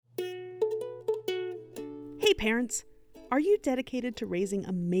Hey parents, are you dedicated to raising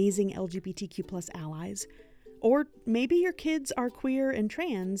amazing LGBTQ+ allies? Or maybe your kids are queer and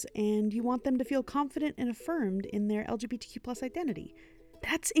trans and you want them to feel confident and affirmed in their LGBTQ+ identity.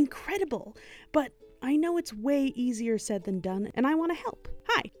 That's incredible, but I know it's way easier said than done, and I want to help.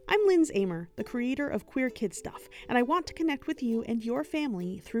 Hi, I'm Linz Amer, the creator of Queer Kid Stuff, and I want to connect with you and your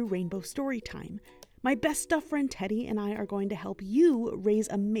family through Rainbow Storytime. My best stuff friend Teddy and I are going to help you raise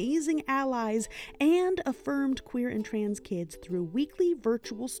amazing allies and affirmed queer and trans kids through weekly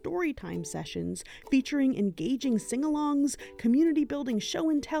virtual storytime sessions featuring engaging sing-alongs, community-building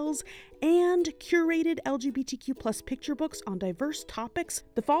show and tells, and curated LGBTQ+ picture books on diverse topics.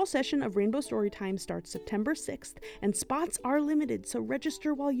 The fall session of Rainbow Storytime starts September 6th, and spots are limited, so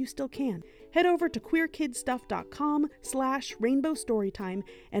register while you still can. Head over to queerkidstuff.com/Rainbow Storytime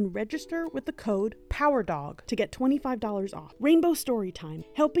and register with the code POWERDOG to get $25 off. Rainbow Storytime,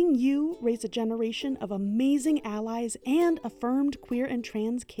 helping you raise a generation of amazing allies and affirmed queer and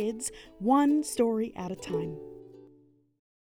trans kids, one story at a time.